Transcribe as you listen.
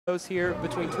here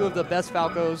between two of the best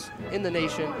Falcos in the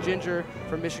nation, Ginger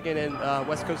from Michigan and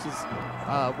West Coast's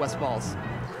Westballz.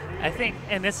 I think,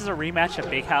 and this is a rematch of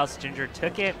Big House. Ginger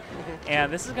took it,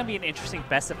 and this is going to be an interesting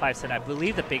best-of-5 set. I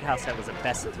believe the Big House set was a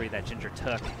best-of-3 that Ginger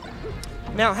took.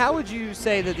 Now, how would you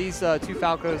say that these two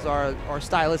Falcos are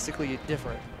stylistically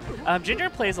different?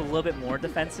 Ginger plays a little bit more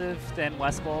defensive than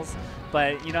Westballz,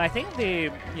 but I think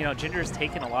Ginger's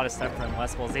taken a lot of stuff from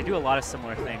Westballz. They do a lot of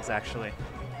similar things, actually.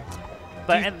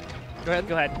 But go ahead.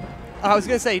 Go ahead. I was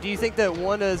going to say, do you think that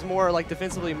one is more like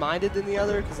defensively minded than the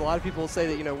other? Because a lot of people say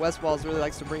that Westballz really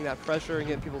likes to bring that pressure and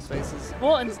get in people's faces.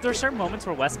 Well, and there's certain moments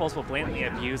where Westballz will blatantly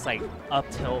abuse like up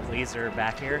tilt laser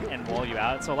back air and wall you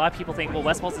out. So a lot of people think, well,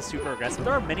 Westballz is super aggressive.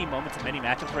 There are many moments in many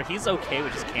matchups where he's okay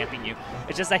with just camping you.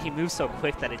 It's just that he moves so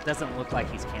quick that it doesn't look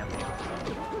like he's camping.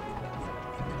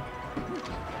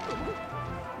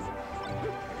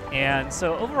 And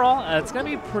so overall, it's going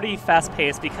to be pretty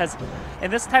fast-paced because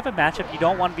in this type of matchup, you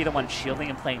don't want to be the one shielding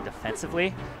and playing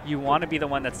defensively. You want to be the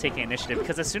one that's taking initiative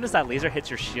because as soon as that laser hits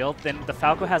your shield, then the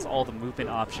Falco has all the movement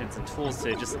options and tools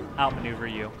to just outmaneuver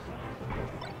you.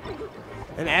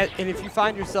 And if you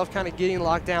find yourself kind of getting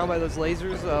locked down by those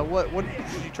lasers, what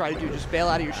should you try to do? Just bail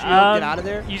out of your shield, get out of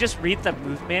there? You just read the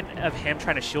movement of him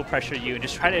trying to shield pressure you and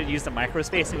just try to use the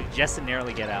microspace and just to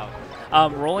narrowly get out.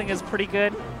 Rolling is pretty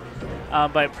good.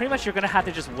 But pretty much you're going to have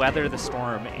to just weather the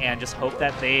storm and just hope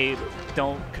that they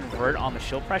don't convert on the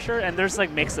shield pressure. And there's like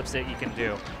mix-ups that you can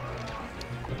do.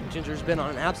 Ginger's been on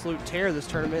an absolute tear this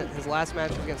tournament. His last match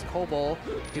was against Cobol.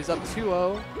 He was up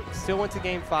 2-0, still went to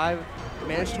Game 5,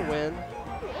 managed to win.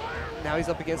 Now he's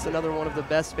up against another one of the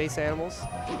best space animals.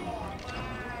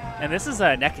 And this is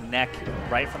a neck and neck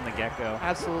right from the get-go.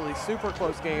 Absolutely, super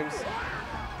close games.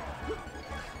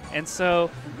 And so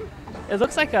it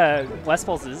looks like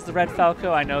Westballz is the red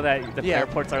Falco. I know that the player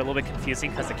ports are a little bit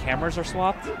confusing because the cameras are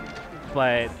swapped,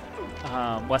 but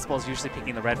Westballz usually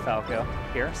picking the red Falco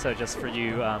here. So just for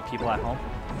you people at home.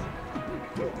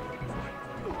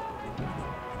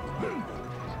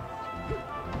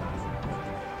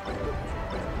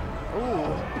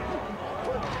 Ooh.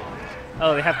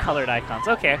 Oh, they have colored icons.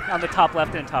 Okay, on the top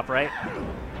left and top right.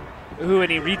 Ooh, and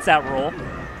he reads that roll.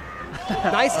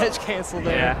 Nice edge cancel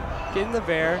there. Yeah. Getting the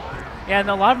bear. Yeah, and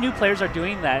a lot of new players are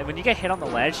doing that. When you get hit on the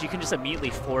ledge, you can just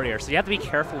immediately forward air. So you have to be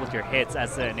careful with your hits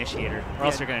as the initiator, or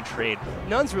else you're going to trade.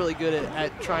 Nun's really good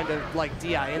at trying to like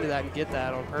DI into that and get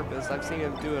that on purpose. I've seen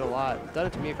him do it a lot. Done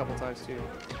it to me a couple times too.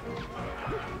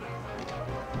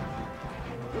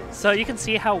 So you can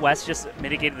see how West just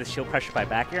mitigated the shield pressure by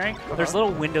back airing. There's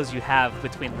little windows you have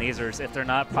between lasers if they're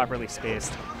not properly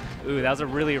spaced. Ooh, that was a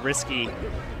really risky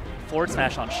forward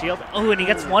smash on shield. Oh, and he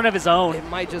gets one of his own. It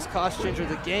might just cost Ginger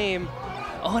the game.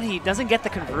 Oh, and he doesn't get the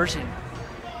conversion.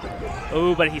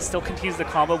 Oh, but he still continues the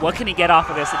combo. What can he get off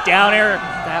of this? A down air.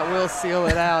 That will seal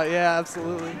it out. Yeah,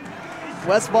 absolutely.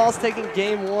 Westballz taking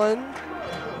game 1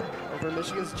 over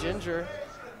Michigan's Ginger.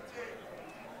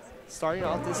 Starting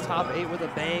off this top 8 with a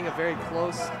bang, a very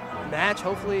close match.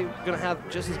 Hopefully going to have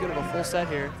just as good of a full set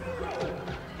here.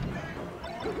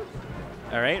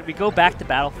 All right, we go back to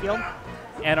Battlefield.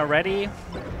 And already,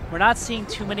 we're not seeing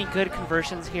too many good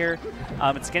conversions here.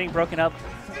 It's getting broken up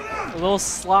a little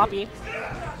sloppy,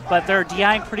 but they're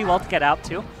DIing pretty well to get out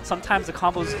too. Sometimes the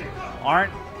combos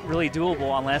aren't really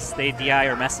doable unless they DI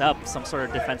or mess up some sort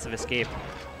of defensive escape.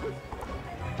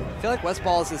 I feel like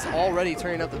Westballz is already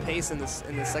turning up the pace in this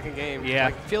second game. Yeah.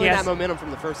 Like feeling that momentum from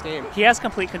the first game. He has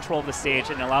complete control of the stage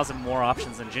and allows him more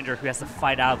options than Ginger, who has to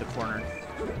fight out of the corner.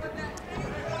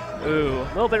 Ooh,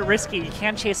 a little bit risky. You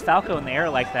can't chase Falco in the air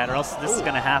like that or else this is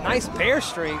going to happen. Nice bear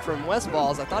string from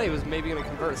Westballz. I thought he was maybe going to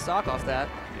convert a stock off that.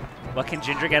 What can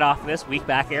Ginger get off of this? Weak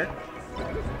back air.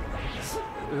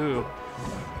 Ooh.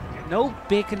 No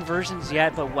big conversions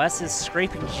yet, but Wes is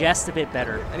scraping just a bit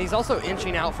better. And he's also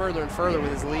inching out further and further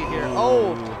with his lead here. Ooh.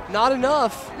 Oh, not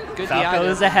enough. Good DI. Falco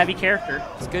is a heavy character.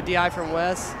 It's good DI from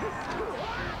Wes.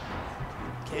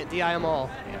 Can't DI them all.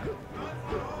 Yeah.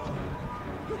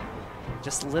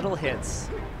 Just little hits.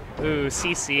 Ooh,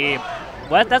 CC.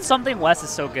 That's something Wes is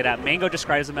so good at. Mango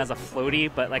describes him as a floaty,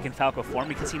 but like in Falco form,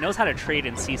 because he knows how to trade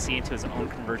in CC into his own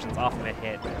conversions off of a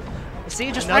hit.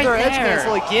 See, just another right edge there.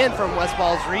 cancel again from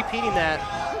Westballz, repeating that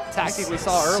tactic we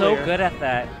saw earlier. So good at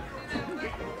that.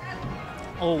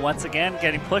 Oh, once again,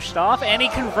 getting pushed off, and he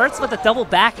converts with a double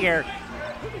back air.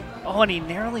 Oh, and he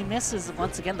narrowly misses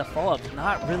once again the follow-up.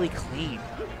 Not really clean.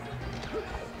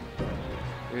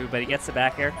 Ooh, but he gets the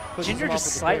back air. Ginger just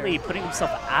slightly putting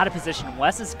himself out of position.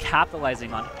 Wes is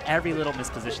capitalizing on every little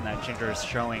misposition that Ginger is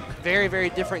showing. Very, very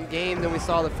different game than we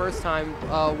saw the first time.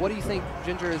 What do you think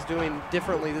Ginger is doing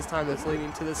differently this time that's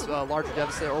leading to this larger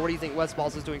deficit, or what do you think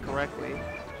Westballz is doing correctly?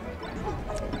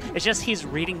 It's just he's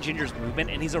reading Ginger's movement,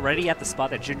 and he's already at the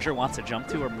spot that Ginger wants to jump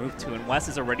to or move to, and Wes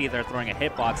is already there throwing a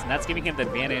hitbox, and that's giving him the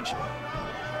advantage.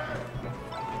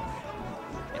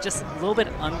 It's just a little bit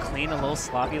unclean, a little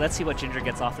sloppy. Let's see what Ginger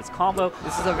gets off his combo.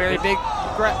 This is a very big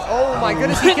oh my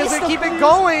goodness, he doesn't keep it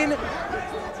going.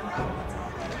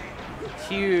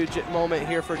 Huge moment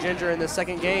here for Ginger in the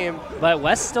second game. But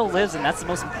Wes still lives, and that's the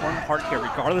most important part here,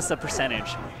 regardless of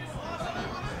percentage.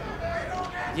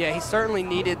 Yeah, he certainly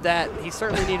needed that. He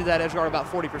certainly needed that edge guard about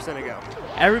 40% ago.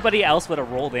 Everybody else would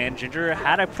have rolled in. Ginger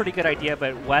had a pretty good idea,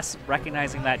 but Wes,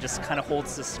 recognizing that, just kind of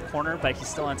holds this corner, but he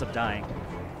still ends up dying.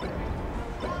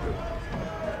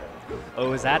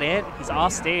 Oh, is that it? He's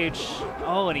off stage.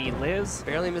 Oh, and he lives.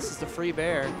 Barely misses the free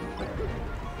bear.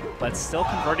 But still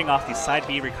converting off these side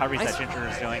B recoveries that Ginger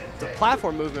is doing. The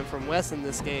platform movement from Wes in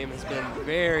this game has been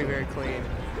very, very clean.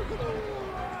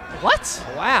 What?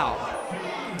 Wow.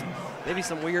 Maybe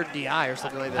some weird DI or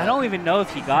something like that. I don't even know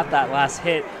if he got that last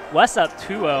hit. Wes up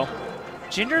 2-0.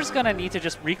 Ginger's going to need to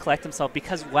just recollect himself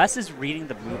because Wes is reading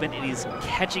the movement and he's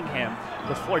catching him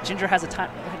before Ginger has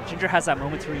that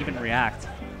moment to even react.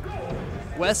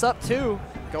 Wes up 2,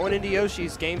 going into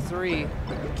Yoshi's game 3.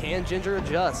 Can Ginger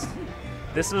adjust?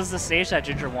 This was the stage that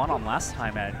Ginger won on last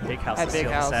time at Big House. At Big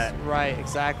House, right,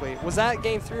 exactly. Was that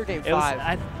game 3 or game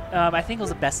 5? I think it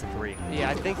was a best of 3. Yeah,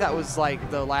 I think that was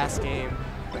like the last game.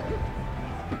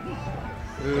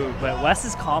 Ooh, but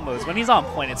Wes's combos, when he's on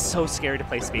point, it's so scary to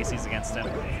play spacies against him.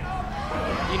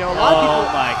 You know, a lot of people. Oh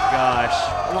my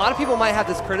gosh. A lot of people might have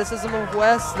this criticism of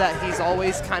Wes that he's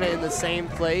always kind of in the same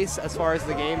place as far as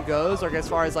the game goes, or as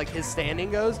far as like his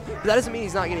standing goes. But that doesn't mean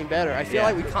he's not getting better. I feel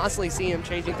like we constantly see him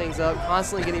changing things up,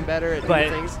 constantly getting better at doing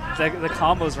things. The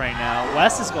combos right now,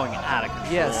 Wes is going out of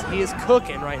control. Yes, he is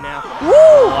cooking right now. Woo!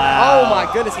 Wow. Oh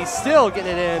my goodness, he's still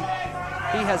getting it in.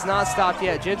 He has not stopped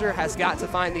yet. Ginger has got to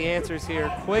find the answers here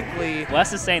quickly.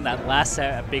 Wes is saying that last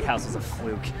set at Big House was a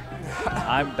fluke.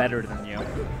 I'm better than you.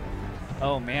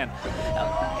 Oh, man.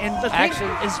 And the thing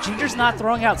is Ginger's not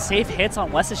throwing out safe hits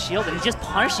on Wes's shield, and he's just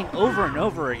punishing over and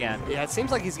over again. Yeah, it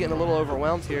seems like he's getting a little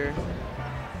overwhelmed here.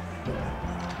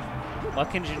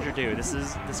 What can Ginger do? This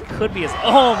could be his.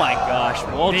 Oh my gosh!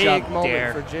 Wall jump big moment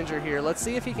dare for Ginger here. Let's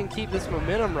see if he can keep this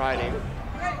momentum riding.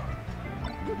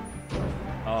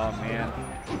 Oh man.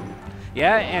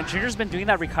 Yeah, and Ginger's been doing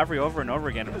that recovery over and over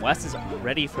again, and Wes is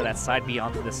ready for that side B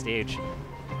onto the stage.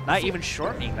 Not even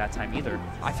shortening that time either.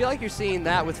 I feel like you're seeing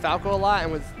that with Falco a lot,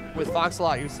 and with Fox a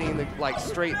lot. You're seeing the like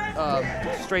straight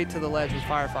to the ledge with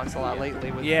Firefox a lot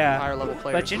lately with higher level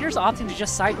players. But Ginger's opting to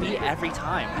just side B every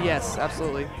time. Yes,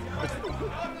 absolutely.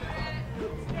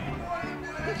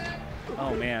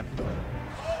 Oh man.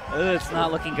 It's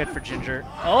not looking good for Ginger.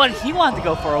 Oh, and he wanted to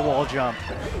go for a wall jump.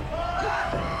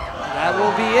 That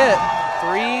will be it.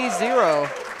 3-0.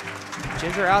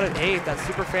 Ginger out at 8. That's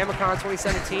Super Famicon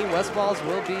 2017. Westballz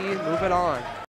will be moving on.